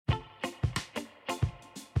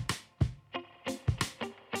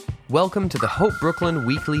Welcome to the Hope Brooklyn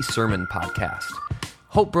Weekly Sermon Podcast.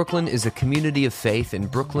 Hope Brooklyn is a community of faith in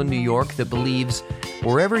Brooklyn, New York that believes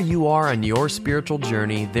wherever you are on your spiritual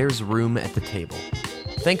journey, there's room at the table.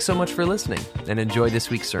 Thanks so much for listening, and enjoy this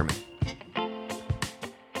week's sermon.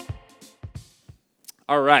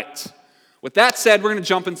 All right. With that said, we're going to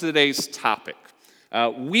jump into today's topic.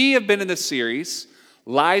 We have been in this series,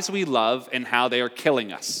 Lies We Love and How They Are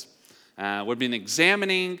Killing Us. We've been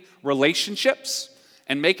examining relationships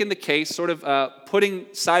and making the case, sort of putting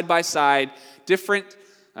side by side different,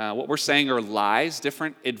 what we're saying are lies,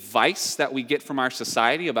 different advice that we get from our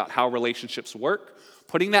society about how relationships work,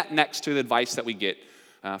 putting that next to the advice that we get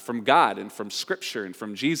from God and from Scripture and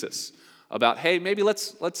from Jesus about, hey, maybe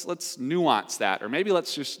let's nuance that, or maybe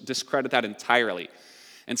let's just discredit that entirely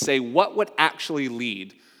and say what would actually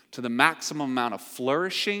lead to the maximum amount of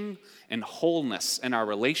flourishing and wholeness in our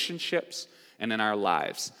relationships and in our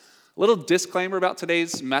lives. A little disclaimer about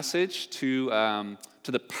today's message to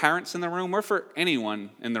the parents in the room, or for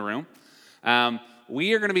anyone in the room.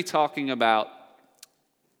 We are going to be talking about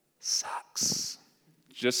sex,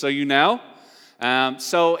 just so you know.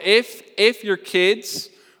 So if your kids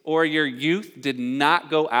or your youth did not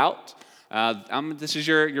go out, this is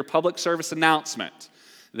your public service announcement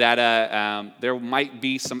that there might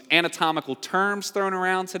be some anatomical terms thrown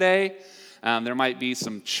around today. There might be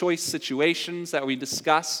some choice situations that we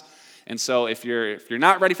discuss. And so if you're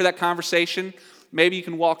not ready for that conversation, maybe you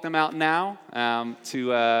can walk them out now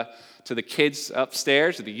to the kids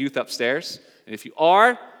upstairs, or the youth upstairs. And if you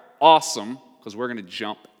are, awesome, because we're going to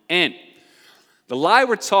jump in. The lie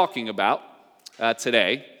we're talking about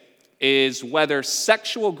today is whether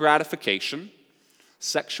sexual gratification,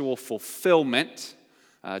 sexual fulfillment,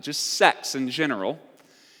 just sex in general,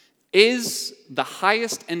 is the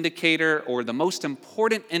highest indicator or the most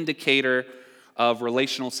important indicator of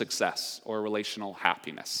relational success or relational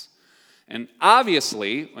happiness. And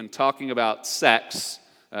obviously, when talking about sex,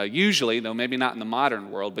 usually, though maybe not in the modern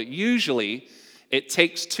world, but usually it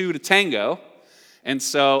takes two to tango. And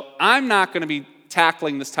so I'm not going to be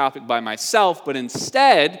tackling this topic by myself, but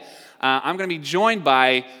instead, I'm going to be joined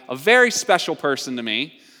by a very special person to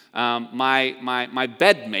me, my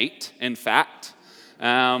bedmate, in fact,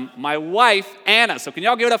 my wife, Anna. So can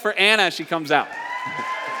y'all give it up for Anna as she comes out?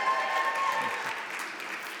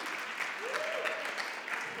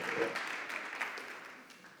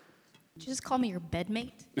 Did you just call me your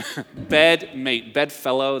bedmate? Bedmate,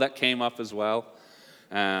 bedfellow, that came up as well.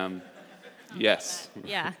 Yes.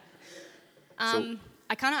 Yeah.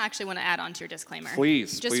 I kind of actually want to add on to your disclaimer.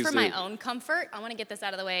 Please for do. my own comfort, I want to get this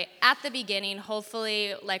out of the way at the beginning.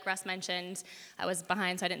 Hopefully, like Russ mentioned, I was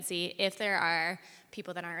behind, so I didn't see. If there are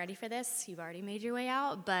people that aren't ready for this, you've already made your way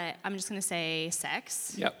out. But I'm just going to say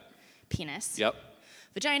sex. Yep. Penis. Yep.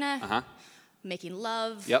 Vagina. Uh-huh. Making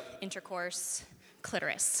love. Yep. Intercourse.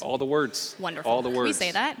 Clitoris. All the words. Wonderful. All the words. Can we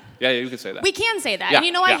say that? Yeah, you can say that. We can say that. Yeah, And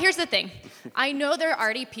you know what? yeah. Here's the thing. I know there are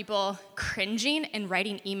already people cringing and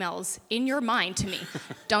writing emails in your mind to me.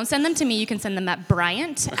 Don't send them to me. You can send them at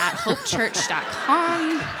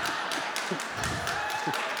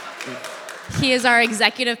bryant@hopechurch.com. He is our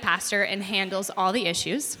executive pastor and handles all the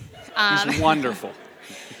issues. He's wonderful.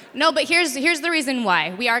 No, but here's the reason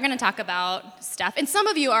why. We are going to talk about stuff. And some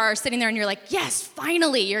of you are sitting there and you're like, yes,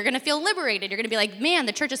 finally. You're going to feel liberated. You're going to be like, man,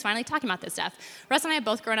 the church is finally talking about this stuff. Russ and I have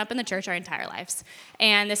both grown up in the church our entire lives.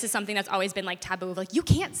 And this is something that's always been like taboo of like, you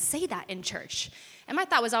can't say that in church. And my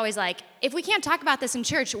thought was always like, if we can't talk about this in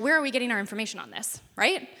church, where are we getting our information on this,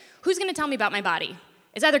 right? Who's going to tell me about my body?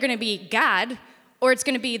 It's either going to be God or it's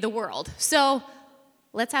going to be the world. So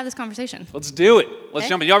let's have this conversation. Let's do it. Let's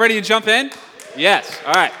jump in. Y'all ready to jump in? Yes.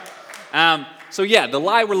 All right. So yeah, the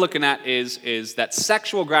lie we're looking at is that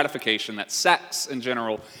sexual gratification, that sex in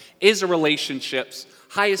general, is a relationship's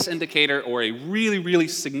highest indicator or a really, really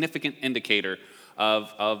significant indicator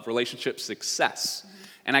of relationship success. Mm-hmm.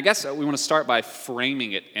 And I guess we want to start by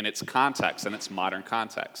framing it in its context, in its modern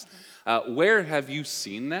context. Mm-hmm. Where have you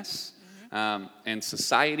seen this in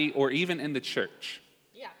society or even in the church?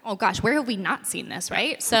 Yeah. Oh gosh, where have we not seen this,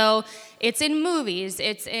 right? So it's in movies,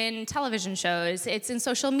 it's in television shows, it's in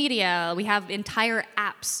social media. We have entire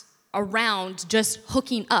apps around just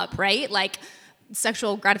hooking up, right? Like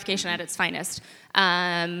sexual gratification at its finest.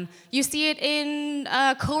 You see it in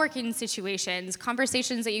co-working situations,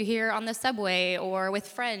 conversations that you hear on the subway or with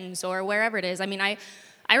friends or wherever it is. I mean, I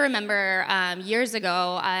I remember years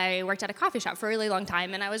ago, I worked at a coffee shop for a really long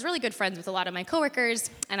time, and I was really good friends with a lot of my coworkers,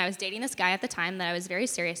 and I was dating this guy at the time that I was very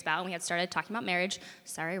serious about, and we had started talking about marriage.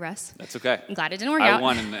 Sorry, Russ. That's okay. I'm glad it didn't work out. I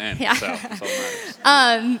won in the end, Yeah. so that's all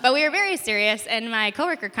that matters. But we were very serious, and my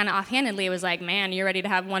coworker kind of offhandedly was like, man, you ready to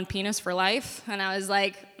have one penis for life? And I was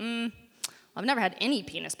like, I've never had any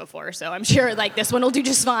penis before, so I'm sure like this one will do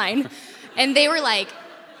just fine. And they were like,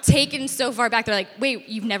 taken so far back, they're like, wait,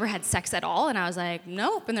 you've never had sex at all? And I was like,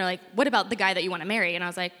 nope. And they're like, what about the guy that you want to marry? And I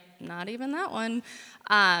was like, not even that one.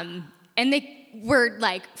 And they were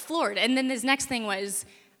like floored. And then this next thing was,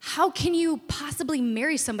 how can you possibly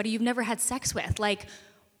marry somebody you've never had sex with? Like,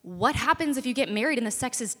 what happens if you get married and the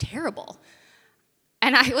sex is terrible?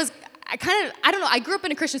 And I don't know, I grew up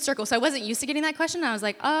in a Christian circle, so I wasn't used to getting that question. I was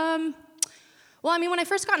like, well, I mean, when I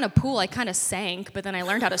first got in a pool, I kind of sank, but then I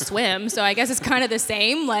learned how to swim, so I guess it's kind of the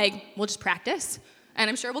same. Like, we'll just practice, and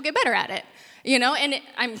I'm sure we'll get better at it, you know? And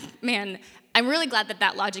I'm really glad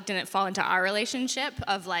that logic didn't fall into our relationship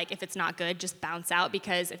of, like, if it's not good, just bounce out,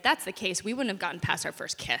 because if that's the case, we wouldn't have gotten past our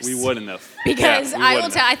first kiss. We wouldn't have. Because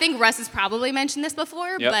I think Russ has probably mentioned this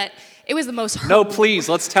before, Yep. but it was the most... No, please,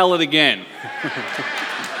 let's tell it again.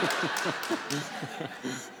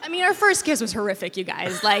 I mean, our first kiss was horrific, you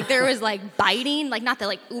guys. Like, there was, like, biting, like, not the,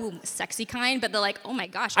 like, ooh, sexy kind, but the, like, oh my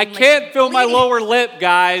gosh. I can't feel my lower lip,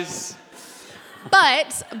 guys.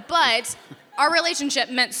 But our relationship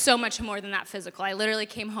meant so much more than that physical. I literally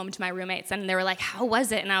came home to my roommates, and they were like, how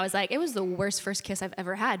was it? And I was like, it was the worst first kiss I've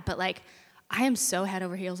ever had, but, like, I am so head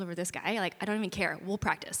over heels over this guy. Like, I don't even care. We'll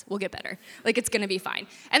practice. We'll get better. Like, it's going to be fine.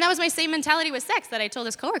 And that was my same mentality with sex that I told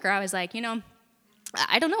this coworker. I was like, you know,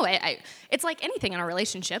 I don't know. It's like anything in a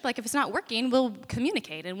relationship. Like, if it's not working, we'll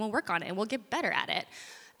communicate and we'll work on it and we'll get better at it.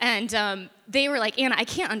 And they were like, Anna, I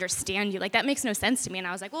can't understand you. Like, that makes no sense to me. And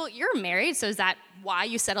I was like, well, you're married, so is that why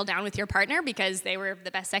you settled down with your partner? Because they were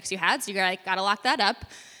the best sex you had, so you like, got to lock that up.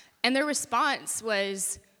 And their response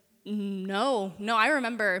was, no, I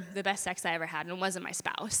remember the best sex I ever had, and it wasn't my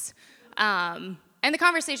spouse. And the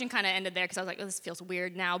conversation kind of ended there because I was like, oh, this feels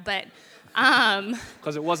weird now, but...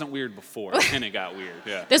 Because it wasn't weird before, and it got weird,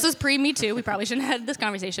 yeah. This was pre-Me Too. We probably shouldn't have had this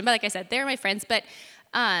conversation, but like I said, they're my friends. But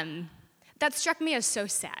that struck me as so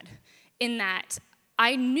sad in that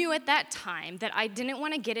I knew at that time that I didn't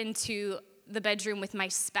want to get into the bedroom with my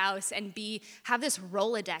spouse and have this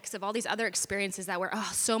Rolodex of all these other experiences that were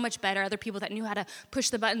so much better, other people that knew how to push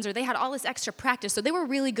the buttons, or they had all this extra practice, so they were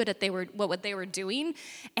really good at what they were doing.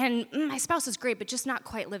 And my spouse was great, but just not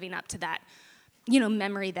quite living up to that, you know,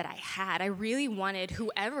 memory that I had. I really wanted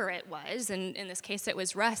whoever it was, and in this case it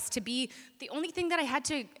was Russ, to be the only thing that I had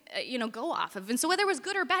to, go off of. And so whether it was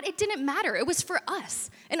good or bad, it didn't matter. It was for us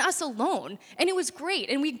and us alone. And it was great.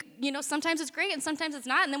 And we, sometimes it's great and sometimes it's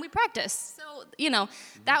not, and then we practice. So,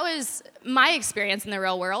 that was my experience in the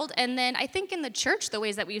real world. And then I think in the church, the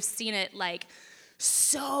ways that we've seen it, like,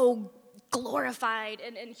 so glorified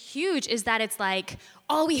and huge is that it's like,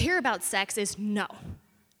 all we hear about sex is no.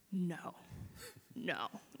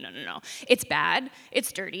 It's bad,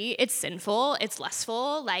 it's dirty, it's sinful, it's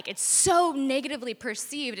lustful, like, it's so negatively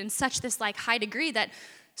perceived in such this, like, high degree that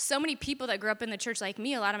so many people that grew up in the church like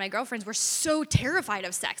me, a lot of my girlfriends, were so terrified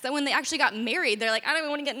of sex that when they actually got married, they're like, I don't even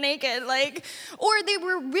want to get naked, like, or they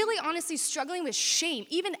were really honestly struggling with shame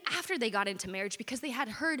even after they got into marriage because they had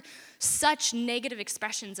heard such negative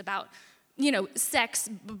expressions about, sex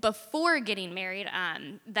before getting married,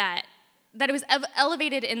 that it was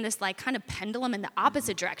elevated in this, like, kind of pendulum in the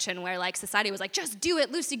opposite direction where, like, society was like, just do it,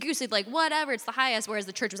 loosey-goosey, like, whatever, it's the highest, whereas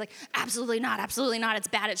the church was like, absolutely not, it's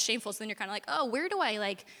bad, it's shameful. So then you're kind of like, oh, where do I,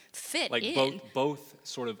 like, fit in? Like, both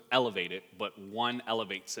sort of elevate it, but one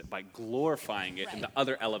elevates it by glorifying it, right, and the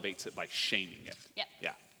other elevates it by shaming it. Yep.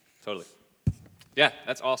 Yeah, totally. Yeah,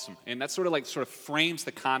 that's awesome. And that sort of frames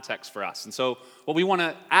the context for us. And so what we want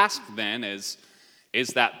to ask then is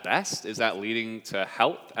that best? Is that leading to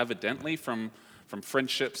health, evidently, from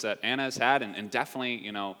friendships that Anna has had, and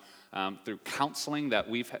definitely, through counseling that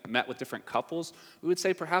we've met with different couples? We would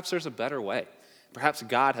say perhaps there's a better way. Perhaps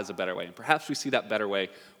God has a better way, and perhaps we see that better way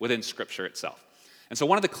within Scripture itself. And so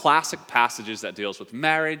one of the classic passages that deals with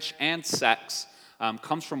marriage and sex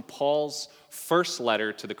comes from Paul's first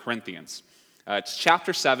letter to the Corinthians. It's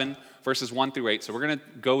chapter 7, verses 1 through 8, so we're going to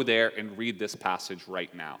go there and read this passage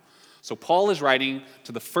right now. So Paul is writing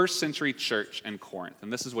to the first century church in Corinth,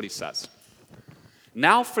 and this is what he says.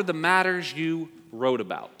 Now for the matters you wrote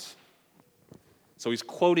about. So he's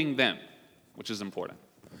quoting them, which is important.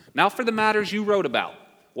 Now for the matters you wrote about.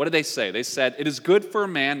 What did they say? They said, it is good for a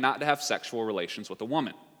man not to have sexual relations with a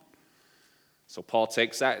woman. So Paul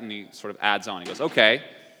takes that and he sort of adds on. He goes, okay,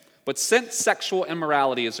 but since sexual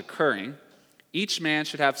immorality is occurring, Each man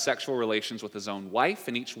should have sexual relations with his own wife,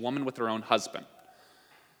 and each woman with her own husband.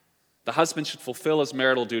 The husband should fulfill his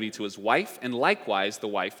marital duty to his wife, and likewise the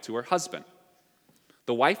wife to her husband.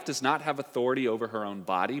 The wife does not have authority over her own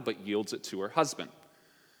body, but yields it to her husband.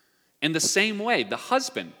 In the same way, the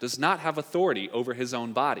husband does not have authority over his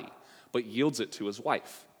own body, but yields it to his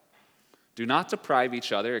wife. Do not deprive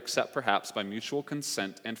each other, except perhaps by mutual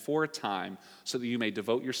consent and for a time, so that you may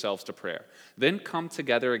devote yourselves to prayer. Then come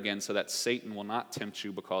together again so that Satan will not tempt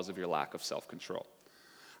you because of your lack of self-control.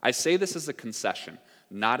 I say this as a concession,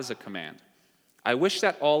 not as a command. I wish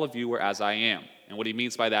that all of you were as I am. And what he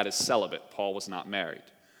means by that is celibate. Paul was not married.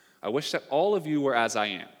 I wish that all of you were as I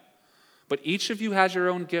am. But each of you has your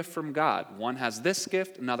own gift from God. One has this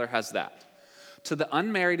gift, another has that. To the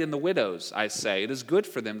unmarried and the widows, I say, it is good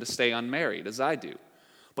for them to stay unmarried, as I do.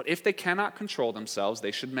 But if they cannot control themselves,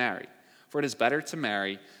 they should marry. For it is better to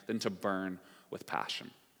marry than to burn with passion.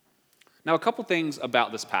 Now, a couple things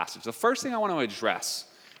about this passage. The first thing I want to address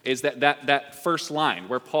is that first line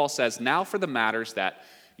where Paul says, now for the matters that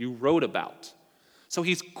you wrote about. So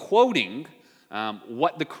he's quoting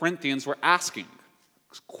what the Corinthians were asking,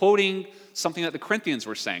 quoting something that the Corinthians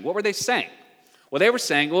were saying. What were they saying? Well, they were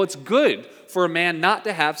saying, well, it's good for a man not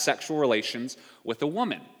to have sexual relations with a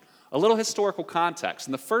woman. A little historical context.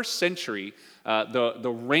 In the first century,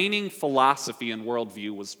 the reigning philosophy and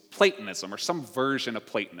worldview was Platonism, or some version of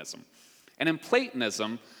Platonism. And in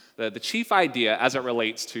Platonism, the chief idea as it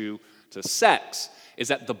relates to sex is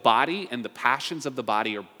that the body and the passions of the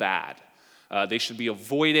body are bad. They should be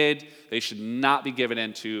avoided. They should not be given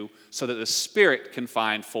into, so that the spirit can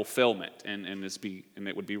find fulfillment and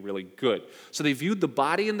it would be really good. So they viewed the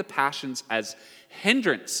body and the passions as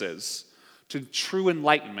hindrances to true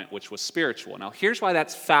enlightenment, which was spiritual. Now, here's why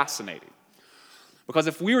that's fascinating. Because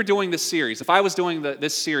if we were doing this series, if I was doing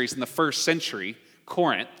this series in the first century,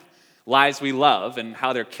 Corinth, lies we love and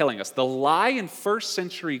how they're killing us, the lie in first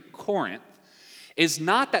century Corinth is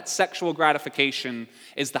not that sexual gratification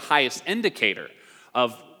is the highest indicator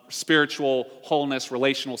of spiritual wholeness,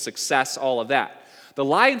 relational success, all of that. The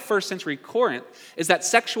lie in first century Corinth is that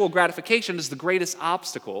sexual gratification is the greatest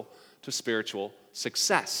obstacle to spiritual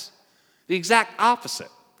success. The exact opposite.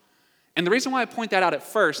 And the reason why I point that out at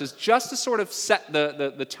first is just to sort of set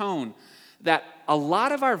the tone that a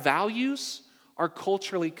lot of our values are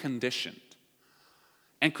culturally conditioned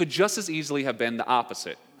and could just as easily have been the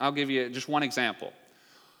opposite. I'll give you just one example.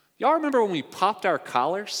 Y'all remember when we popped our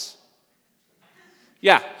collars?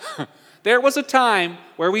 Yeah, there was a time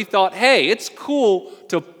where we thought, hey, it's cool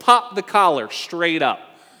to pop the collar straight up.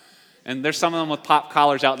 And there's some of them with pop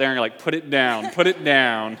collars out there, and you're like, put it down, put it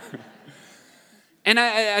down. And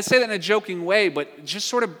I say that in a joking way, but just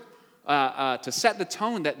sort of to set the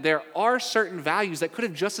tone that there are certain values that could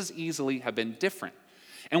have just as easily have been different.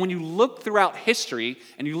 And when you look throughout history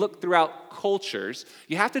and you look throughout cultures,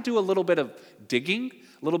 you have to do a little bit of digging,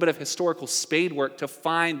 a little bit of historical spade work to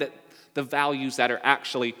find that the values that are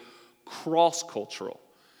actually cross-cultural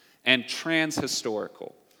and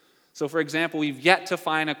trans-historical. So, for example, we've yet to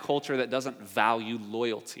find a culture that doesn't value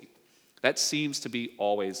loyalty. That seems to be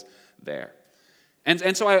always there.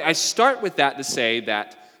 And so I start with that to say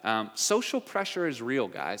that social pressure is real,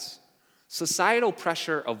 guys. Societal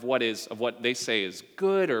pressure of what they say is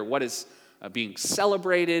good or what is being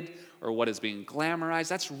celebrated or what is being glamorized,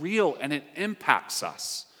 that's real and it impacts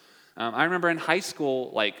us. I remember in high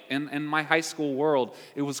school, like in my high school world,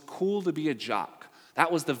 it was cool to be a jock.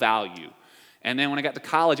 That was the value. And then when I got to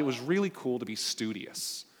college, it was really cool to be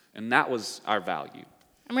studious. And that was our value.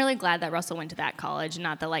 I'm really glad that Russell went to that college,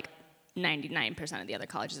 not the 99% of the other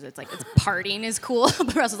colleges. It's partying is cool,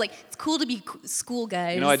 but Russell's like, it's cool to be school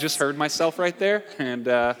guys. You know, I just heard myself right there, and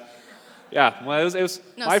yeah, well, it was.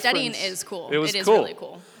 No, my studying friends, is cool. It was is cool. really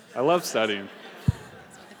cool. I love studying.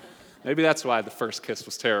 Maybe that's why the first kiss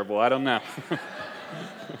was terrible. I don't know.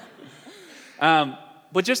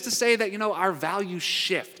 But just to say that, our values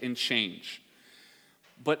shift and change.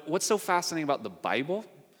 But what's so fascinating about the Bible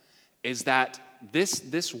is that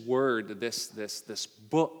this word, this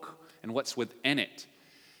book, and what's within it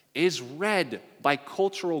is read by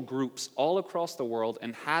cultural groups all across the world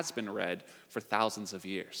and has been read for thousands of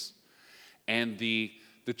years. And the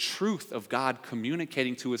truth of God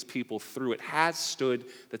communicating to his people through it has stood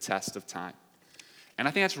the test of time. And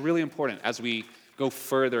I think that's really important as we go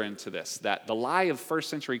further into this, that the lie of first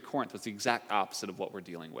century Corinth was the exact opposite of what we're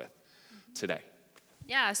dealing with today.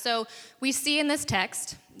 Yeah, so we see in this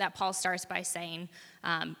text that Paul starts by saying,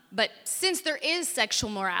 but since there is sexual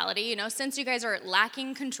morality, since you guys are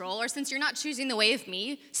lacking control, or since you're not choosing the way of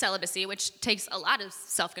me, celibacy, which takes a lot of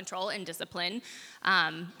self-control and discipline,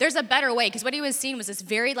 there's a better way. Because what he was seeing was this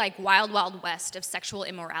very wild, wild west of sexual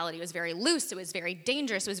immorality. It was very loose. It was very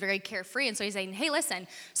dangerous. It was very carefree. And so he's saying, hey, listen,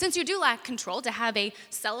 since you do lack control to have a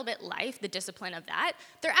celibate life, the discipline of that,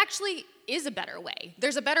 there actually is a better way.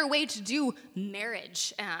 There's a better way to do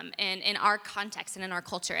marriage in our context and in our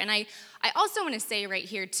culture. And I also want to say right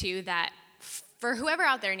here, too, that for whoever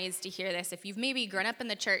out there needs to hear this, if you've maybe grown up in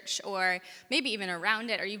the church or maybe even around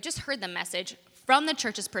it, or you've just heard the message from the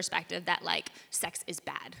church's perspective that, sex is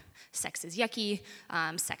bad, sex is yucky,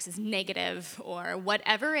 sex is negative, or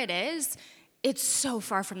whatever it is, it's so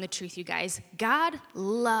far from the truth, you guys. God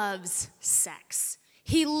loves sex.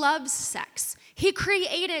 He loves sex. He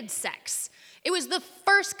created sex. It was the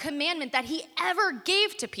first commandment that he ever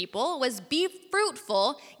gave to people was be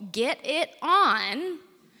fruitful, get it on,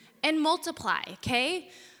 and multiply, okay?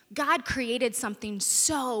 God created something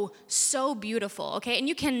so, so beautiful, okay? And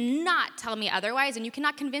you cannot tell me otherwise, and you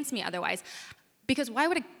cannot convince me otherwise. Because why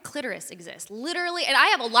would a clitoris exist? Literally, and I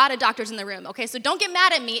have a lot of doctors in the room, okay? So don't get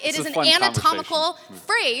mad at me. It is an anatomical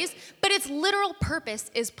phrase, but its literal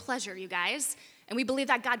purpose is pleasure, you guys. And we believe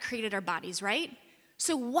that God created our bodies, right?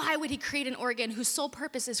 So why would he create an organ whose sole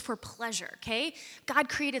purpose is for pleasure, okay? God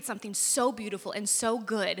created something so beautiful and so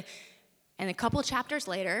good. And a couple chapters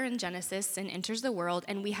later in Genesis, sin enters the world,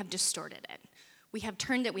 and we have distorted it. We have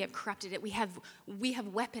turned it, we have corrupted it, we have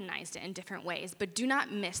weaponized it in different ways. But do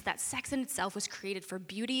not miss that sex in itself was created for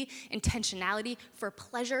beauty, intentionality, for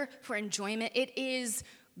pleasure, for enjoyment. It is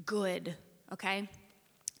good, okay?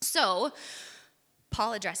 So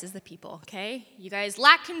Paul addresses the people, okay? You guys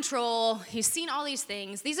lack control. He's seen all these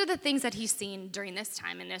things. These are the things that he's seen during this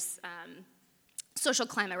time in this social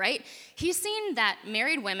climate, right? He's seen that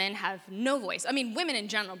married women have no voice. I mean, women in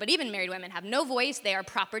general, but even married women have no voice. They are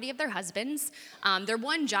property of their husbands. Their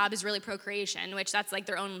one job is really procreation, which that's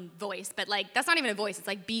their own voice. But that's not even a voice. It's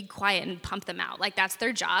be quiet and pump them out. That's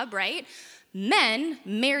their job, right? Men,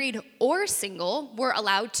 married or single, were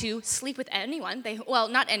allowed to sleep with anyone.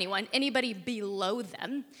 Not anyone, anybody below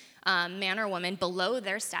them, man or woman below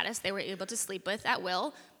their status, they were able to sleep with at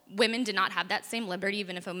will. Women did not have that same liberty.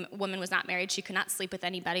 Even if a woman was not married, she could not sleep with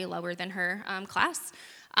anybody lower than her class.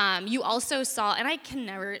 You also saw, and I can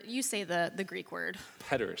never, you say the Greek word.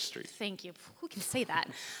 Pederastry. Thank you. Who can say that?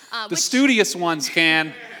 The studious ones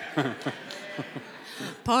can.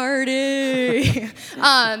 Party.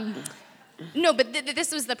 No, but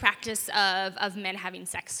this was the practice of men having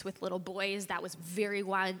sex with little boys. That was very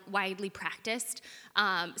widely practiced.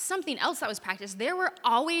 Something else that was practiced, there were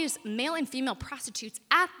always male and female prostitutes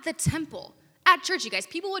at the temple, at church, you guys.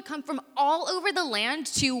 People would come from all over the land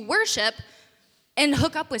to worship and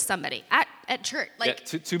hook up with somebody at church.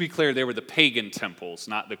 To be clear, they were the pagan temples,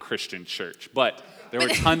 not the Christian church. But there were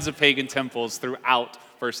tons of pagan temples throughout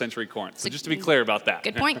first century Corinth. So just to be clear about that.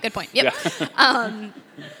 Good point. Yep. Yeah.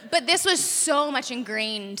 But this was so much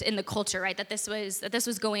ingrained in the culture, right? That this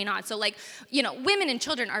was going on. So women and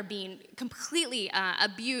children are being completely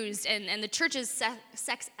abused, and the church's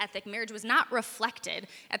sex ethic, marriage, was not reflected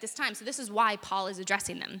at this time. So this is why Paul is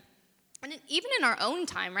addressing them. And even in our own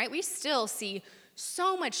time, right, we still see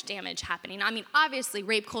so much damage happening. I mean, obviously,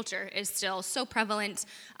 rape culture is still so prevalent.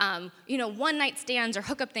 One-night stands or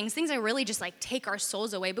hookup things that really just take our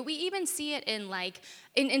souls away. But we even see it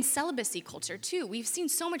in celibacy culture too. We've seen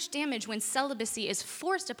so much damage when celibacy is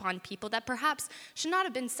forced upon people that perhaps should not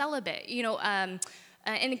have been celibate.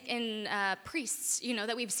 Priests,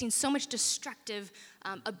 that we've seen so much destructive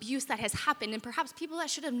abuse that has happened, and perhaps people that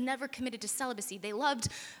should have never committed to celibacy. They loved,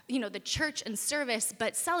 the church and service,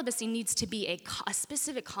 but celibacy needs to be a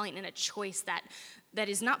specific calling and a choice that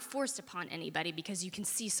is not forced upon anybody, because you can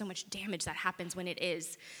see so much damage that happens when it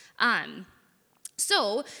is.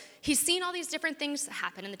 So he's seen all these different things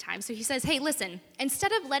happen in the time. So he says, hey, listen,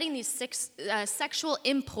 instead of letting these sexual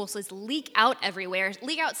impulses leak out everywhere,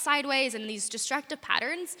 leak out sideways in these destructive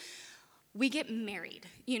patterns, we get married.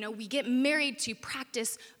 We get married to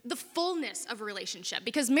practice the fullness of a relationship,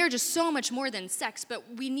 because marriage is so much more than sex, but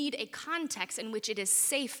we need a context in which it is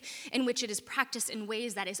safe, in which it is practiced in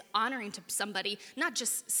ways that is honoring to somebody, not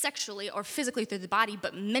just sexually or physically through the body,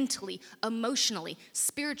 but mentally, emotionally,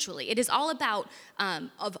 spiritually. It is all about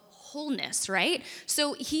of wholeness, right?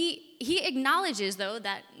 So he acknowledges, though,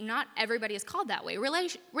 that not everybody is called that way.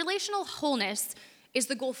 Relational wholeness is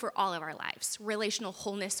the goal for all of our lives. Relational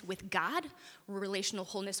wholeness with God, relational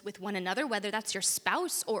wholeness with one another, whether that's your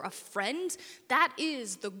spouse or a friend, that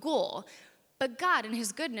is the goal. But God, in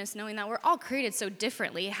his goodness, knowing that we're all created so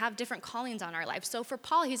differently, have different callings on our life. So for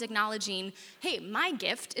Paul, he's acknowledging, hey, my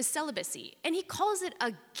gift is celibacy. And he calls it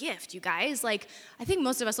a gift, you guys. Like, I think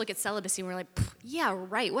most of us look at celibacy and we're like, yeah,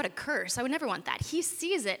 right, what a curse. I would never want that. He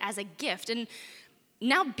sees it as a gift. And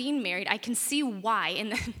now being married, I can see why.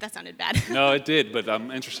 And that sounded bad. No, it did, but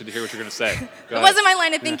I'm interested to hear what you're going to say. It wasn't my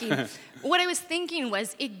line of thinking. What I was thinking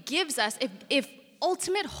was it gives us, if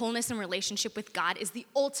ultimate wholeness and relationship with God is the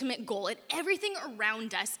ultimate goal, and everything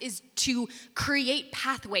around us is to create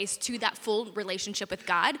pathways to that full relationship with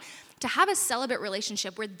God, to have a celibate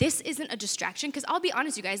relationship where this isn't a distraction, because I'll be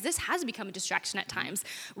honest, you guys, this has become a distraction at times.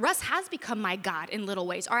 Russ has become my God in little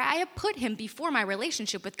ways, or I have put him before my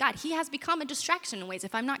relationship with God. He has become a distraction in ways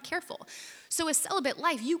if I'm not careful. So a celibate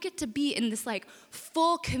life, you get to be in this like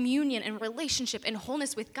full communion and relationship and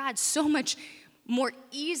wholeness with God so much more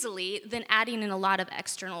easily than adding in a lot of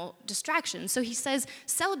external distractions. So he says,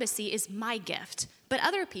 celibacy is my gift, but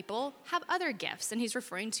other people have other gifts, and he's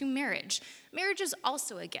referring to marriage. Marriage is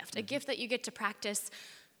also a gift that you get to practice,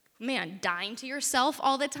 dying to yourself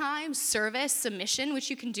all the time, service, submission, which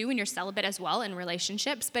you can do when you're celibate as well in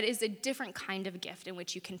relationships, but is a different kind of gift in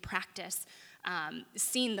which you can practice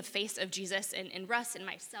seeing the face of Jesus and Russ and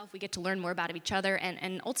myself. We get to learn more about each other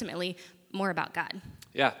and ultimately more about God.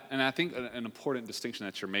 Yeah, and I think an important distinction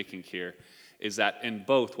that you're making here is that in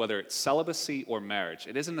both, whether it's celibacy or marriage,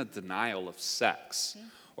 it isn't a denial of sex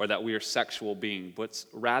or that we are sexual beings, but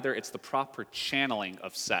rather it's the proper channeling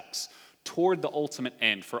of sex toward the ultimate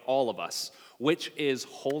end for all of us, which is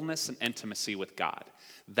wholeness and intimacy with God.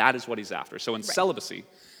 That is what he's after. So in celibacy,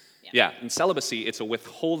 in celibacy, it's a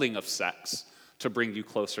withholding of sex to bring you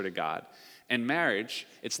closer to God. In marriage,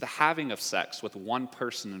 it's the having of sex with one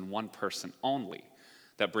person and one person only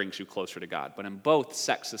that brings you closer to God. But in both,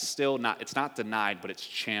 sex is still it's not denied, but it's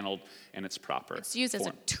channeled in its proper It's used form.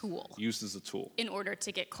 as a tool. Used as a tool. In order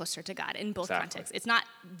to get closer to God in both contexts. It's not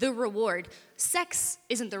the reward. Sex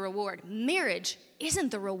isn't the reward. Marriage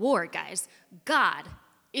isn't the reward, guys. God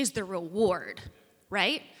is the reward,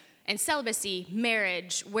 right? And celibacy,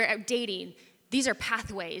 marriage, dating, these are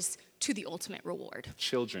pathways to the ultimate reward.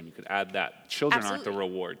 Children, you could add that. Children aren't the Absolutely.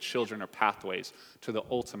 reward. Children are pathways to the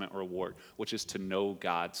ultimate reward, which is to know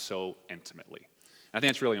God so intimately. And I think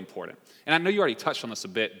it's really important. And I know you already touched on this a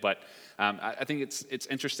bit, but I think it's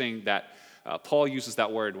interesting that Paul uses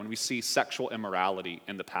that word when we see sexual immorality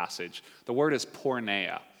in the passage. The word is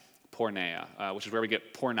porneia, which is where we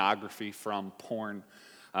get pornography from, porn.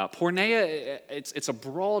 Porneia, it's a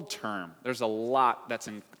broad term. There's a lot that's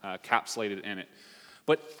encapsulated in it.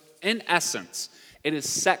 But in essence, it is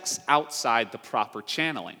sex outside the proper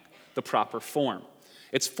channeling, the proper form.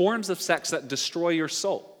 It's forms of sex that destroy your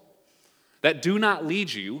soul, that do not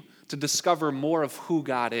lead you to discover more of who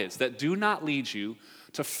God is, that do not lead you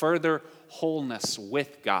to further wholeness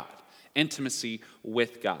with God, intimacy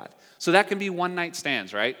with God. So that can be one-night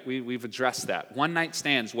stands, right? We've addressed that. One-night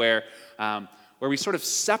stands where we sort of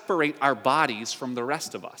separate our bodies from the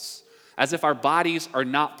rest of us, as if our bodies are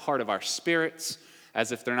not part of our spirits,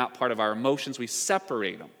 as if they're not part of our emotions. We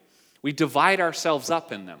separate them. We divide ourselves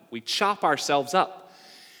up in them. We chop ourselves up.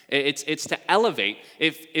 It's to elevate.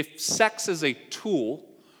 If sex is a tool,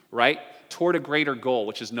 right, toward a greater goal,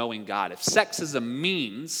 which is knowing God, if sex is a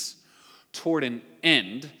means toward an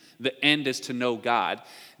end, the end is to know God,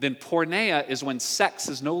 then porneia is when sex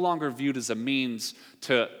is no longer viewed as a means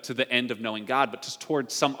to the end of knowing God, but just toward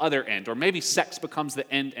some other end. Or maybe sex becomes the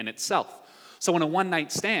end in itself. So in a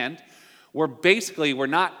one-night stand, we're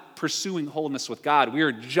not pursuing wholeness with God. We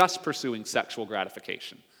are just pursuing sexual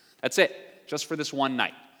gratification. That's it, just for this one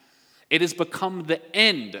night. It has become the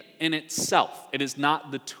end in itself. It is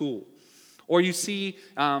not the tool. Or you see,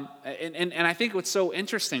 and I think what's so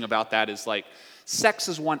interesting about that is like, sex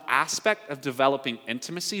is one aspect of developing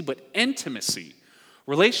intimacy, but intimacy,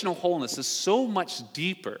 relational wholeness, is so much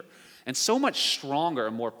deeper and so much stronger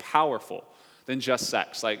and more powerful than just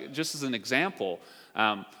sex. Like, just as an example,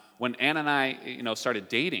 when Anna and I, started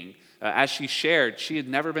dating, as she shared, she had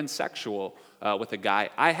never been sexual with a guy.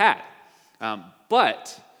 I had,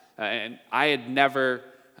 and I had never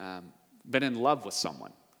been in love with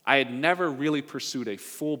someone. I had never really pursued a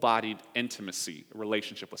full-bodied intimacy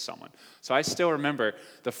relationship with someone. So I still remember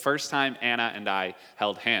the first time Anna and I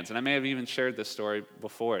held hands, and I may have even shared this story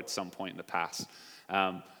before at some point in the past.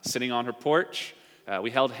 Sitting on her porch,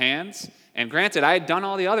 we held hands, and granted, I had done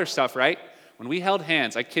all the other stuff, right? When we held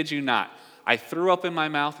hands, I kid you not, I threw up in my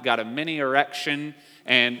mouth, got a mini erection,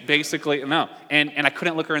 and basically, and I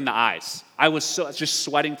couldn't look her in the eyes. I was just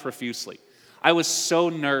sweating profusely. I was so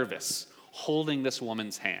nervous holding this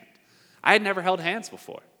woman's hand. I had never held hands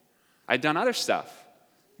before. I'd done other stuff,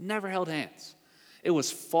 never held hands. It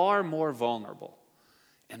was far more vulnerable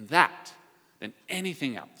in that than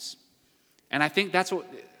anything else. And I think that's what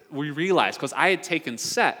we realized, because I had taken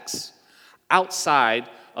sex outside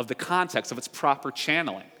of the context of its proper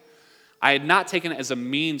channeling. I had not taken it as a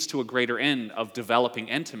means to a greater end of developing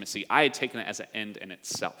intimacy. I had taken it as an end in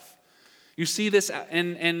itself. You see this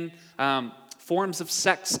in forms of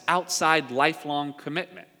sex outside lifelong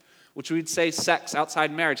commitment, which we'd say sex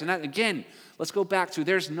outside marriage. And that, again, let's go back to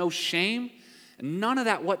there's no shame, none of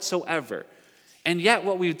that whatsoever. And yet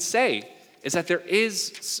what we would say is that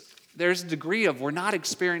there's a degree of we're not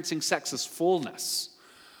experiencing sex as fullness,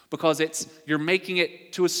 because you're making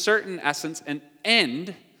it to a certain essence an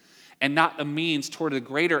end and not a means toward a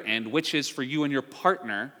greater end, which is for you and your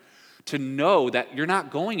partner to know that you're not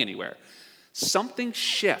going anywhere. Something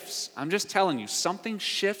shifts. I'm just telling you, something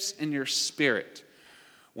shifts in your spirit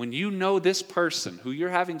when you know this person who you're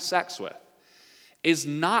having sex with is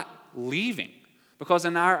not leaving. Because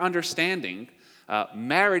in our understanding,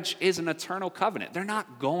 marriage is an eternal covenant. They're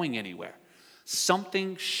not going anywhere.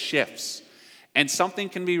 Something shifts. And something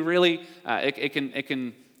can be really, it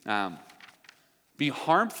can be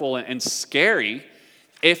harmful and scary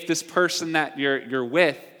if this person that you're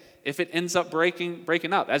with, if it ends up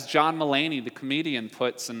breaking up. As John Mulaney, the comedian,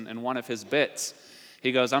 puts in one of his bits,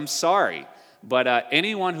 he goes, "I'm sorry, but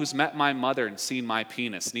anyone who's met my mother and seen my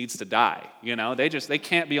penis needs to die. You know, they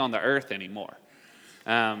can't be on the earth anymore."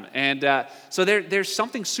 So there's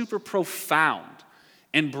something super profound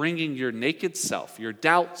in bringing your naked self, your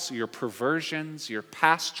doubts, your perversions, your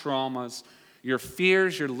past traumas, your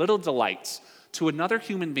fears, your little delights to another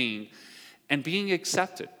human being and being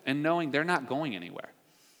accepted and knowing they're not going anywhere.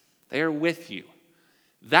 They are with you.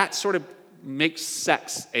 That sort of makes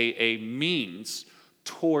sex a means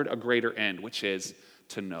toward a greater end, which is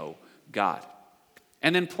to know God.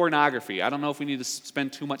 And then pornography. I don't know if we need to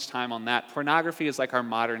spend too much time on that. Pornography is like our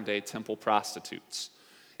modern day temple prostitutes.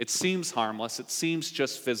 It seems harmless. It seems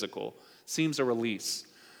just physical. It seems a release.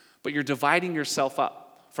 But you're dividing yourself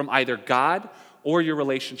up from either God or your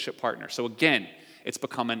relationship partner. So again, it's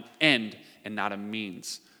become an end and not a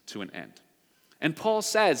means to an end. And Paul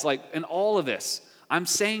says, like, in all of this, I'm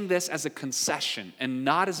saying this as a concession and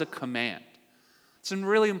not as a command. It's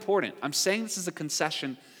really important. I'm saying this as a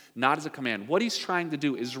concession, not as a command. What he's trying to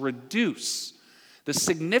do is reduce the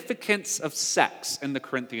significance of sex in the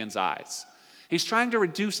Corinthians' eyes. He's trying to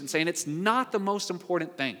reduce and saying it's not the most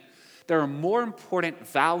important thing. There are more important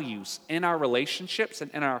values in our relationships and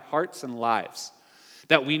in our hearts and lives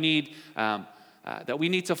that we need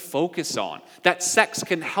to focus on, that sex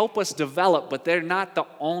can help us develop, but they're not the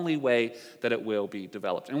only way that it will be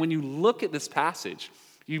developed. And when you look at this passage,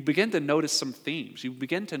 you begin to notice some themes. You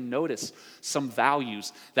begin to notice some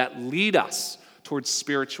values that lead us towards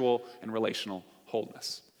spiritual and relational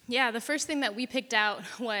wholeness. Yeah, the first thing that we picked out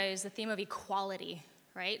was the theme of equality,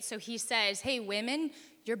 right? So he says, hey, women,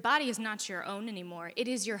 your body is not your own anymore. It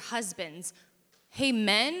is your husband's. Hey,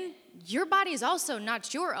 men, your body is also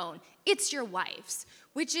not your own. It's your wife's,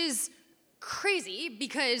 which is crazy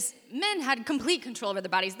because men had complete control over their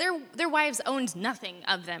bodies. Their wives owned nothing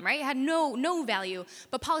of them, right? Had no value.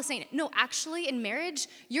 But Paul is saying, no, actually in marriage,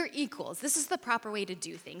 you're equals. This is the proper way to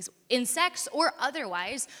do things. In sex or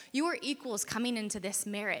otherwise, you are equals coming into this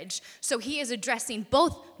marriage. So he is addressing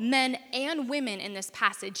both men and women in this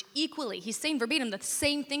passage equally. He's saying verbatim the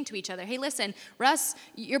same thing to each other. Hey, listen, Russ,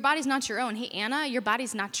 your body's not your own. Hey, Anna, your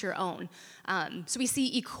body's not your own. So we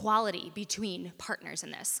see equality between partners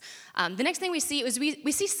in this. The next thing we see is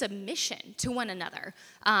we see submission to one another.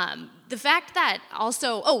 The fact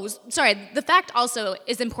also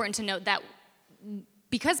is important to note that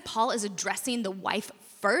because Paul is addressing the wife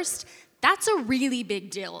first, that's a really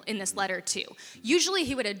big deal in this letter too. Usually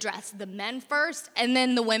he would address the men first, and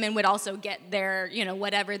then the women would also get their,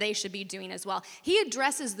 whatever they should be doing as well. He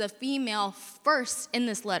addresses the female first in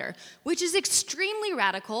this letter, which is extremely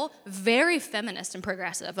radical, very feminist and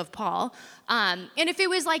progressive of Paul. And if it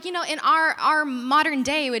was like, in our modern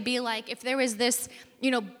day, it would be like if there was this,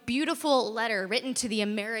 beautiful letter written to the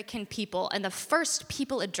American people, and the first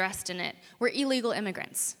people addressed in it were illegal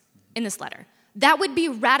immigrants in this letter. That would be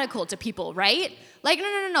radical to people, right? Like,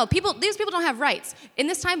 no. These people don't have rights. In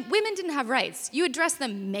this time, women didn't have rights. You address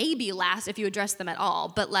them maybe last if you address them at all.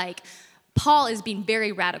 But Paul is being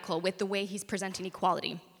very radical with the way he's presenting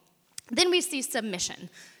equality. Then we see submission,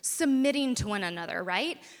 submitting to one another,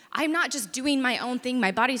 right? I'm not just doing my own thing.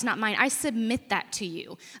 My body's not mine. I submit that to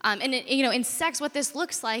you. In sex, what this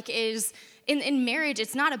looks like is in marriage,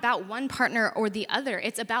 it's not about one partner or the other.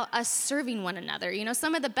 It's about us serving one another.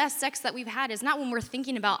 Some of the best sex that we've had is not when we're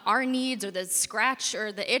thinking about our needs or the scratch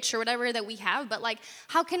or the itch or whatever that we have, but like,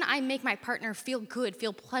 how can I make my partner feel good,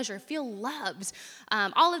 feel pleasure, feel loved,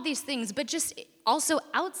 all of these things, but just also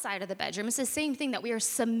outside of the bedroom. It's the same thing, that we are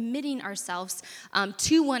submitting ourselves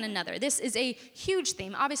to one another. This is a huge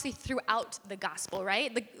theme, obviously, throughout the gospel,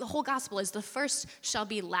 right? The whole gospel is the first shall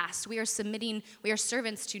be last. We are submitting, we are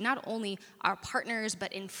servants to not only our partners,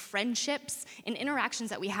 but in friendships, in interactions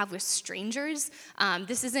that we have with strangers.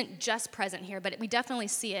 This isn't just present here, but we definitely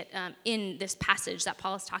see it in this passage that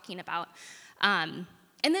Paul is talking about.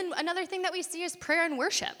 And then another thing that we see is prayer and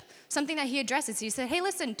worship, something that he addresses. He said, hey,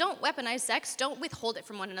 listen, don't weaponize sex, don't withhold it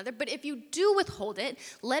from one another, but if you do withhold it,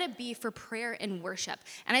 let it be for prayer and worship.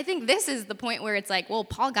 And I think this is the point where it's like, well,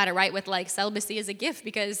 Paul got it right with like celibacy as a gift,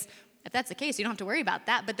 because if that's the case, you don't have to worry about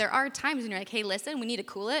that. But there are times when you're like, hey, listen, we need to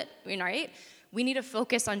cool it, right? We need to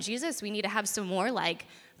focus on Jesus. We need to have some more like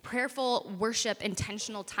prayerful worship,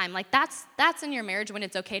 intentional time. Like that's in your marriage when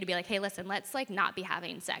it's okay to be like, hey, listen, let's like not be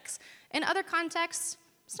having sex. In other contexts,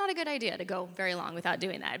 it's not a good idea to go very long without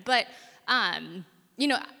doing that. But,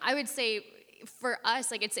 I would say for us,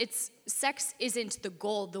 like it's sex isn't the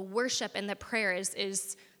goal. The worship and the prayer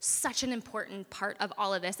is such an important part of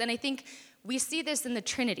all of this. And I think we see this in the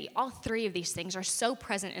Trinity. All three of these things are so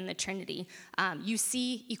present in the Trinity. You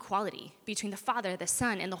see equality between the Father, the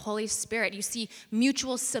Son, and the Holy Spirit. You see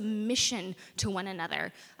mutual submission to one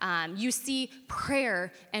another. You see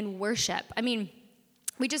prayer and worship. I mean,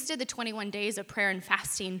 we just did the 21 days of prayer and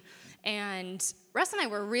fasting, and Russ and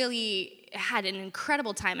I had an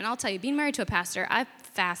incredible time. And I'll tell you, being married to a pastor, I've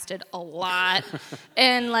fasted a lot.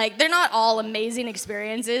 And like, they're not all amazing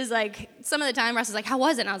experiences. Like, some of the time Russ was like, how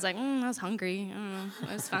was it? And I was like, I was hungry. I don't know.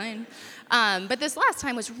 It was fine. But this last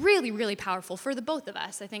time was really, really powerful for the both of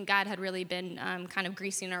us. I think God had really been kind of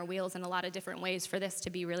greasing our wheels in a lot of different ways for this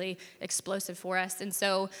to be really explosive for us. And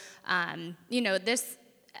so,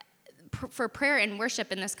 for prayer and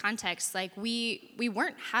worship in this context, like we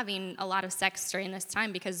weren't having a lot of sex during this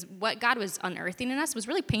time, because what God was unearthing in us was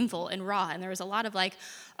really painful and raw, and there was a lot of like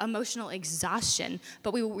emotional exhaustion.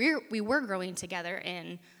 But we were growing together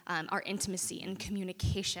in our intimacy and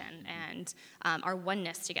communication and our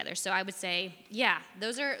oneness together. So I would say, yeah,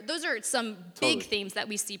 those are some big themes that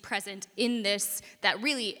we see present in this that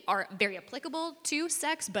really are very applicable to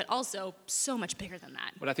sex, but also so much bigger than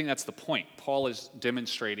that. But I think that's the point. Paul is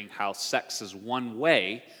demonstrating how sex is one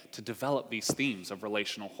way to develop these themes of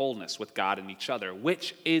relational wholeness with God and each other,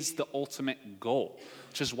 which is the ultimate goal,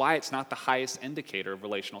 which is why it's not the highest indicator of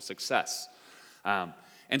relational success.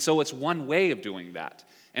 And so it's one way of doing that.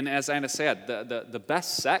 And as Anna said, the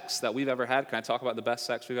best sex that we've ever had, can I talk about the best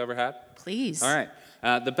sex we've ever had? Please. All right.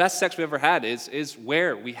 The best sex we've ever had is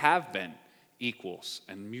where we have been equals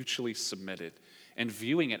and mutually submitted and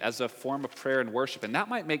viewing it as a form of prayer and worship. And that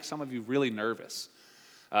might make some of you really nervous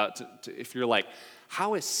if you're like,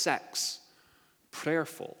 how is sex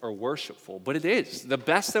prayerful or worshipful? But it is. The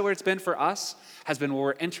best that where it's been for us has been where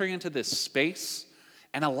we're entering into this space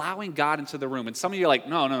and allowing God into the room. And some of you are like,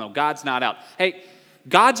 no, God's not out. Hey,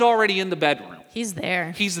 God's already in the bedroom. He's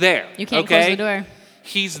there. He's there. You can't close the door.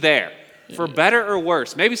 He's there. For better or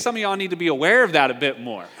worse. Maybe some of y'all need to be aware of that a bit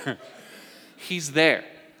more. He's there.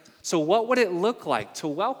 So what would it look like to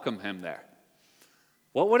welcome him there?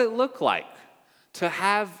 What would it look like to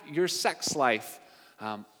have your sex life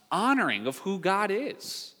honoring of who God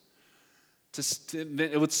is?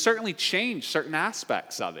 It would certainly change certain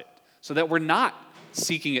aspects of it so that we're not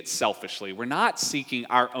seeking it selfishly. We're not seeking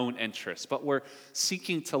our own interests, but we're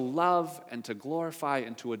seeking to love and to glorify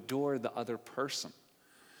and to adore the other person.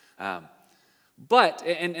 But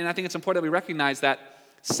I think it's important that we recognize that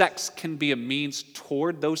sex can be a means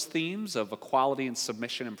toward those themes of equality and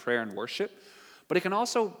submission and prayer and worship, but it can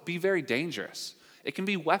also be very dangerous. It can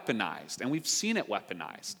be weaponized, and we've seen it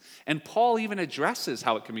weaponized. And Paul even addresses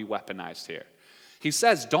how it can be weaponized here. He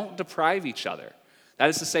says, don't deprive each other. That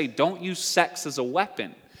is to say, don't use sex as a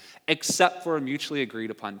weapon, except for a mutually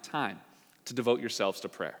agreed upon time to devote yourselves to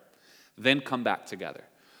prayer. Then come back together.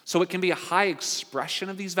 So it can be a high expression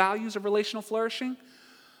of these values of relational flourishing,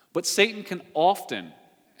 but Satan can often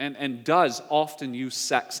and does often use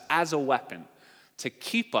sex as a weapon to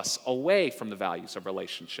keep us away from the values of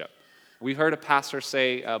relationship. We've heard a pastor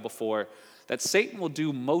say before that Satan will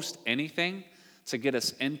do most anything to get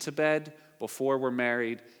us into bed before we're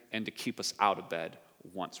married and to keep us out of bed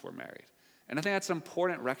once we're married. And I think that's an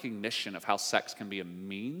important recognition of how sex can be a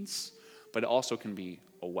means, but it also can be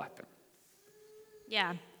a weapon.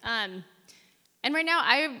 Yeah. And right now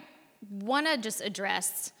I want to just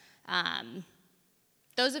address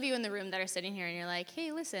those of you in the room that are sitting here and you're like,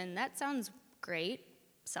 hey, listen, that sounds great.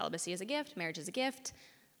 Celibacy is a gift. Marriage is a gift.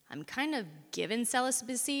 I'm kind of given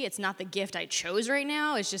celibacy. It's not the gift I chose right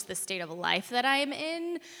now. It's just the state of life that I'm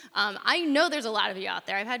in. I know there's a lot of you out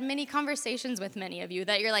there. I've had many conversations with many of you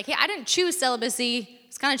that you're like, hey, I didn't choose celibacy.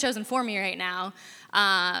 It's kind of chosen for me right now.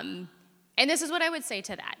 And this is what I would say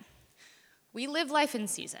to that. We live life in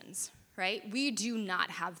seasons, right? We do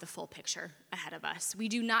not have the full picture ahead of us. We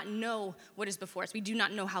do not know what is before us. We do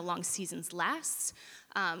not know how long seasons last,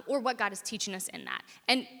 or what God is teaching us in that.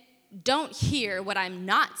 And don't hear what I'm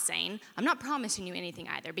not saying. I'm not promising you anything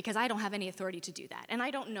either, because I don't have any authority to do that. And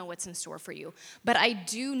I don't know what's in store for you. But I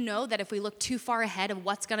do know that if we look too far ahead of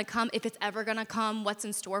what's going to come, if it's ever going to come, what's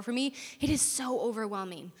in store for me, it is so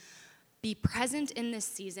overwhelming. Be present in this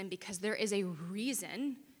season, because there is a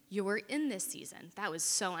reason you're in this season. That was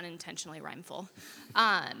so unintentionally rhymeful.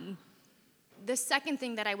 The second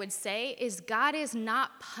thing that I would say is God is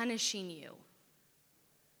not punishing you.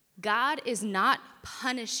 God is not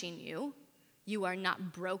punishing you. You are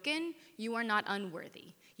not broken. You are not unworthy.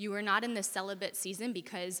 You are not in the celibate season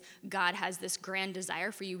because God has this grand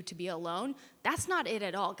desire for you to be alone. That's not it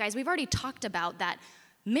at all. Guys, we've already talked about that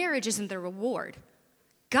marriage isn't the reward.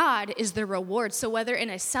 God is the reward. So whether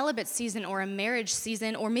in a celibate season or a marriage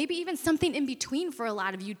season, or maybe even something in between for a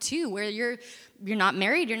lot of you too, where you're not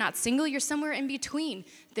married, you're not single, you're somewhere in between.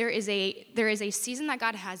 There is a season that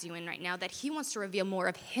God has you in right now that he wants to reveal more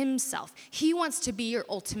of himself. He wants to be your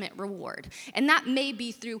ultimate reward. And that may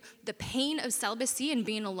be through the pain of celibacy and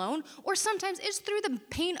being alone, or sometimes it's through the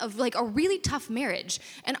pain of like a really tough marriage.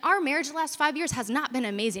 And our marriage the last 5 years has not been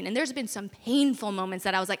amazing. And there's been some painful moments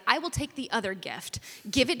that I was like, I will take the other gift.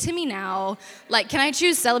 Give it to me now. Like, can I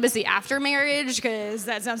choose celibacy after marriage? Because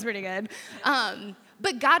that sounds pretty good.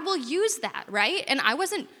 But God will use that, right? And I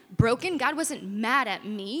wasn't broken. God wasn't mad at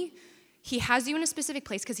me. He has you in a specific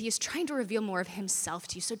place because he is trying to reveal more of himself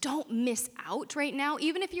to you. So don't miss out right now,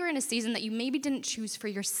 even if you're in a season that you maybe didn't choose for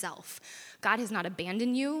yourself. God has not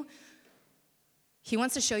abandoned you. He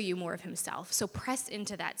wants to show you more of himself. So press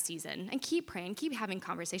into that season and keep praying, keep having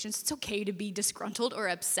conversations. It's okay to be disgruntled or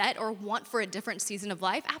upset or want for a different season of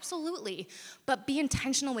life. Absolutely. But be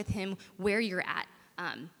intentional with him where you're at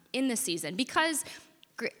in this season, because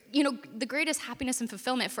the greatest happiness and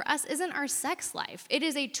fulfillment for us isn't our sex life. It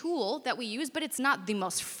is a tool that we use, but it's not the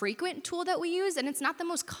most frequent tool that we use, and it's not the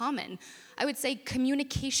most common. I would say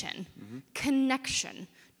communication, connection,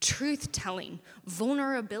 truth-telling,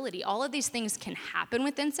 vulnerability. All of these things can happen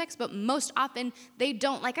within sex, but most often they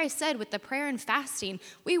don't. Like I said, with the prayer and fasting,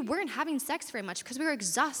 we weren't having sex very much because we were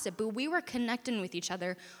exhausted, but we were connecting with each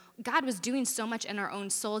other. God was doing so much in our own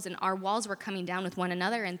souls, and our walls were coming down with one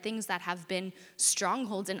another, and things that have been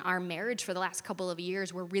strongholds in our marriage for the last couple of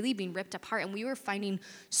years were really being ripped apart, and we were finding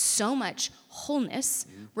so much wholeness,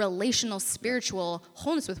 relational, spiritual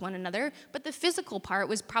wholeness with one another, but the physical part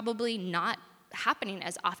was probably not happening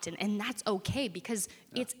as often, and that's okay because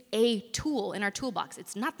it's a tool in our toolbox.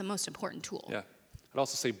 It's not the most important tool. Yeah. I'd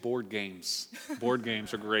also say board games. Board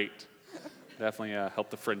games are great. Definitely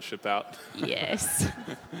help the friendship out. Yes.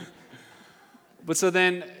 But so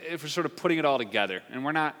then, if we're sort of putting it all together, and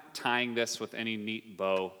we're not tying this with any neat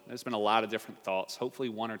bow, there's been a lot of different thoughts. Hopefully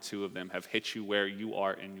one or two of them have hit you where you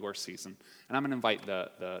are in your season. And I'm going to invite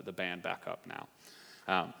the band back up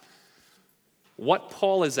now. What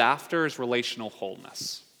Paul is after is relational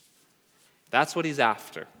wholeness. That's what he's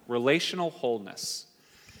after, relational wholeness.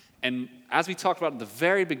 And as we talked about at the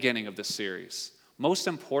very beginning of this series, most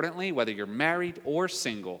importantly, whether you're married or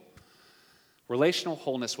single, relational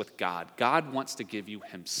wholeness with God. God wants to give you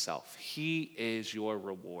himself. He is your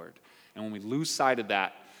reward. And when we lose sight of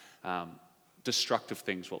that, destructive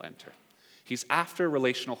things will enter. He's after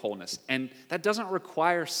relational wholeness. And that doesn't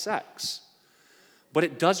require sex, but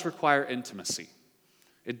it does require intimacy.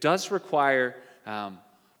 It does require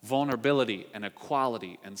vulnerability and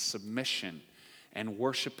equality and submission and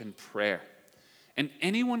worship and prayer. And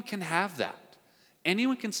anyone can have that.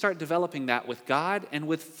 Anyone can start developing that with God and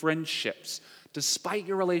with friendships, despite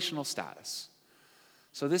your relational status.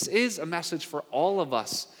 So this is a message for all of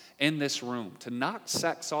us in this room, to knock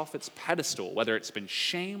sex off its pedestal, whether it's been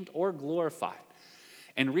shamed or glorified,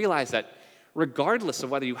 and realize that regardless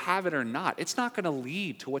of whether you have it or not, it's not going to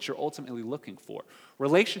lead to what you're ultimately looking for.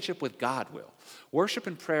 Relationship with God will. Worship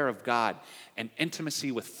and prayer of God and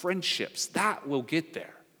intimacy with friendships, that will get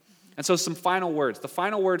there. And so some final words. The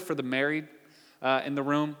final word for the married in the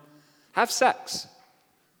room: have sex,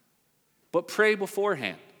 but pray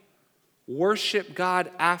beforehand. Worship God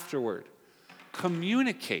afterward.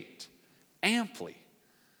 Communicate amply.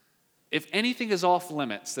 If anything is off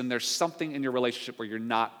limits, then there's something in your relationship where you're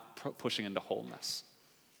not pushing into wholeness.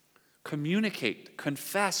 Communicate,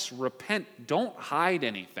 confess, repent. Don't hide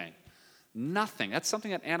anything. Nothing. That's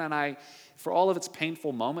something that Anna and I, for all of its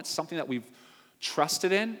painful moments, something that we've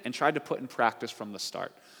trusted in and tried to put in practice from the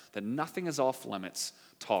start. That nothing is off limits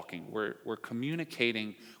talking. We're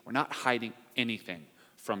communicating. We're not hiding anything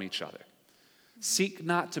from each other. Seek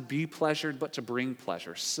not to be pleasured, but to bring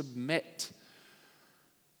pleasure. Submit.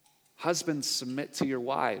 Husbands, submit to your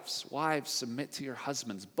wives. Wives, submit to your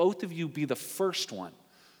husbands. Both of you be the first one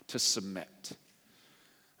to submit.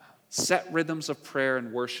 Set rhythms of prayer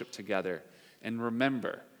and worship together. And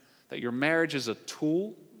remember that your marriage is a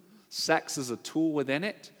tool. Sex is a tool within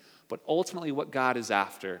it. But ultimately what God is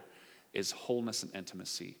after is wholeness and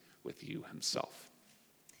intimacy with you himself.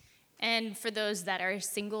 And for those that are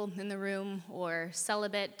single in the room or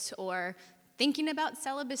celibate or thinking about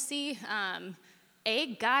celibacy,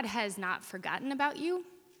 God has not forgotten about you.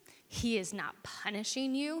 He is not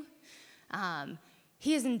punishing you.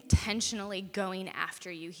 He is intentionally going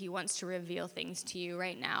after you. He wants to reveal things to you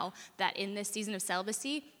right now that in this season of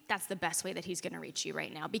celibacy, that's the best way that he's going to reach you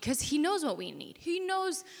right now because he knows what we need. He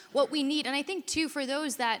knows what we need. And I think, too, for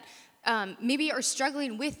those that maybe are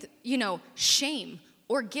struggling with, shame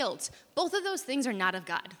or guilt, both of those things are not of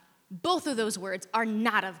God. Both of those words are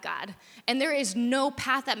not of God. And there is no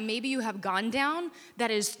path that maybe you have gone down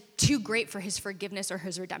that is too great for his forgiveness or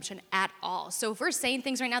his redemption at all. So if we're saying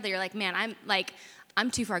things right now that you're like, man,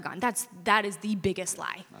 I'm too far gone. That is the biggest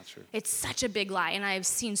lie. Not true. It's such a big lie. And I've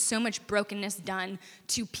seen so much brokenness done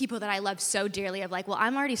to people that I love so dearly of well,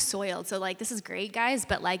 I'm already soiled. So this is great, guys,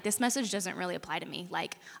 but this message doesn't really apply to me.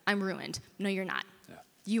 I'm ruined. No, you're not. Yeah.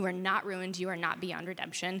 You are not ruined. You are not beyond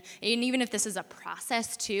redemption. And even if this is a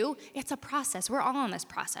process too, it's a process. We're all on this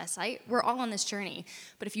process, right? We're all on this journey.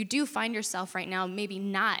 But if you do find yourself right now, maybe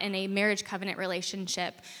not in a marriage covenant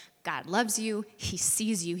relationship, God loves you, he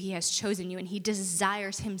sees you, he has chosen you, and he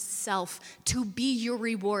desires himself to be your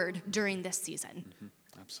reward during this season.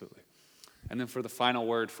 Mm-hmm. Absolutely. And then for the final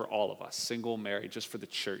word for all of us, single, married, just for the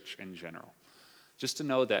church in general, just to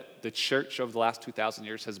know that the church over the last 2,000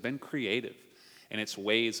 years has been creative in its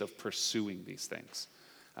ways of pursuing these things.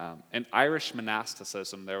 In Irish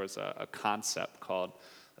monasticism, there was a concept called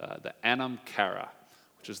the anam cara,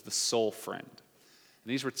 which is the soul friend.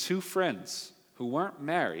 And these were two friends who weren't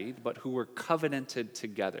married, but who were covenanted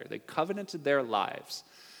together. They covenanted their lives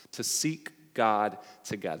to seek God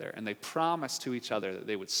together. And they promised to each other that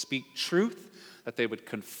they would speak truth, that they would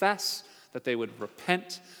confess, that they would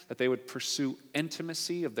repent, that they would pursue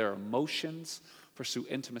intimacy of their emotions, pursue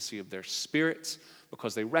intimacy of their spirits,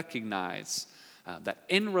 because they recognize that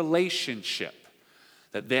in relationship,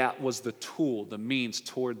 that was the tool, the means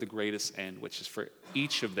toward the greatest end, which is for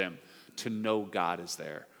each of them to know God as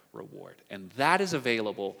their reward. And that is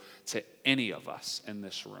available to any of us in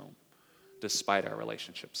this room, despite our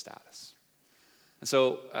relationship status. And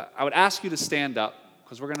so I would ask you to stand up,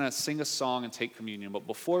 because we're going to sing a song and take communion. But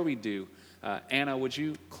before we do, Anna, would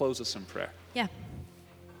you close us in prayer? Yeah.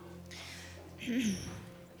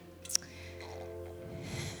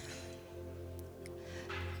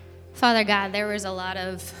 Father God, there was a lot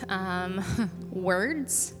of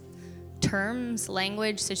words, terms,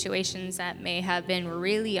 language, situations that may have been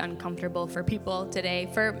really uncomfortable for people today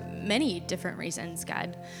for many different reasons,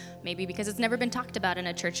 God. Maybe because it's never been talked about in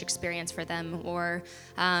a church experience for them, or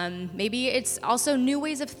maybe it's also new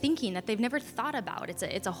ways of thinking that they've never thought about.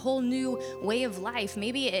 It's a whole new way of life.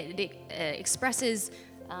 Maybe it expresses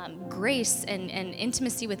grace and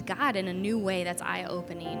intimacy with God in a new way that's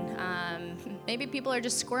eye-opening. Maybe people are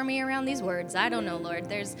just squirming around these words. I don't know, Lord.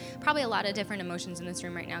 There's probably a lot of different emotions in this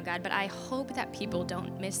room right now, God, but I hope that people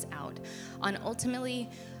don't miss out on ultimately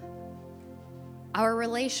our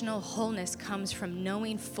relational wholeness comes from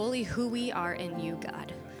knowing fully who we are in you,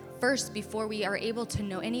 God. First, before we are able to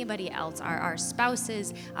know anybody else, our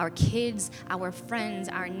spouses, our kids, our friends,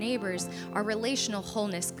 our neighbors, our relational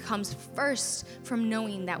wholeness comes first from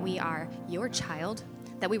knowing that we are your child,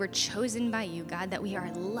 that we were chosen by you, God, that we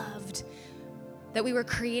are loved, that we were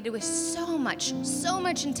created with so much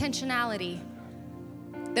intentionality,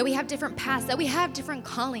 that we have different paths, that we have different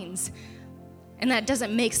callings, and that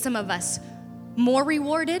doesn't make some of us more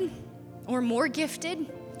rewarded or more gifted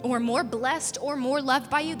or more blessed or more loved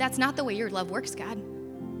by you. That's not the way your love works, God.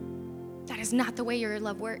 That is not the way your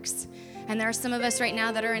love works. And there are some of us right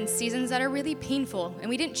now that are in seasons that are really painful, and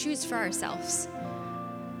we didn't choose for ourselves.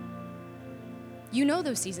 You know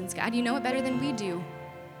those seasons, God. You know it better than we do.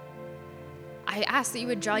 I ask that you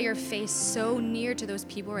would draw your face so near to those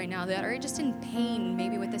people right now that are just in pain,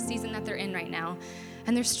 maybe with the season that they're in right now,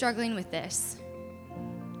 and they're struggling with this.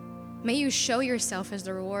 May you show yourself as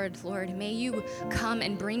the reward, Lord. May you come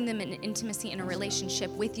and bring them in intimacy and a relationship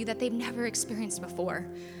with you that they've never experienced before.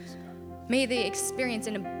 May they experience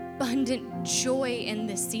an abundant joy in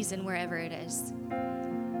this season, wherever it is.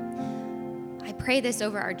 I pray this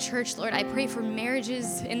over our church, Lord. I pray for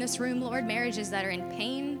marriages in this room, Lord, marriages that are in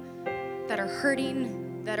pain, that are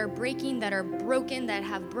hurting, that are breaking, that are broken, that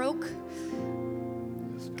have broke.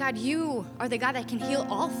 God, you are the God that can heal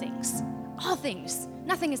all things. All things.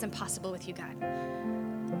 Nothing is impossible with you, God.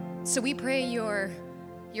 So we pray your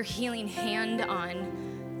healing hand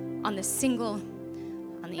on the single,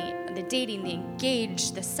 on the dating, the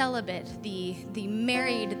engaged, the celibate, the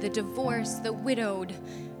married, the divorced, the widowed,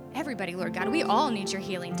 everybody, Lord God. We all need your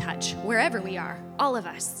healing touch, wherever we are, all of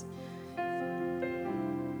us.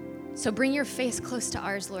 So bring your face close to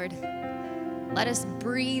ours, Lord. Let us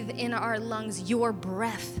breathe in our lungs your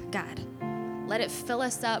breath, God. Let it fill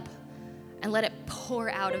us up and let it pour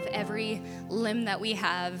out of every limb that we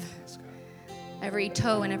have, every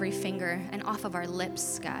toe and every finger, and off of our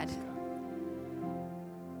lips, God.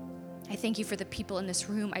 I thank you for the people in this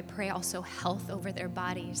room. I pray also health over their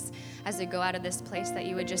bodies as they go out of this place, that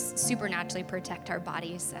you would just supernaturally protect our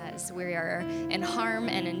bodies as we are in harm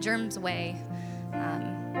and in germs' way,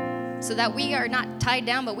 so that we are not tied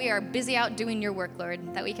down, but we are busy out doing your work,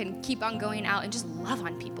 Lord, that we can keep on going out and just love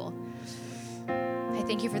on people. I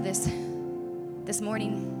thank you for this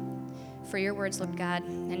morning, for your words, Lord God,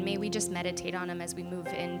 and may we just meditate on them as we move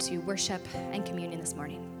into worship and communion this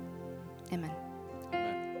morning. Amen.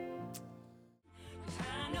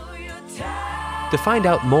 To find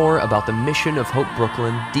out more about the mission of Hope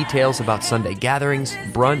Brooklyn, details about Sunday gatherings,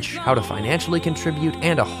 brunch, how to financially contribute,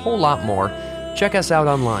 and a whole lot more, check us out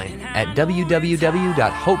online at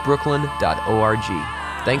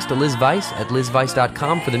www.hopebrooklyn.org. Thanks to Liz Weiss at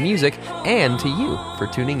lizweiss.com for the music, and to you for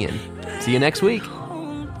tuning in. See you next week.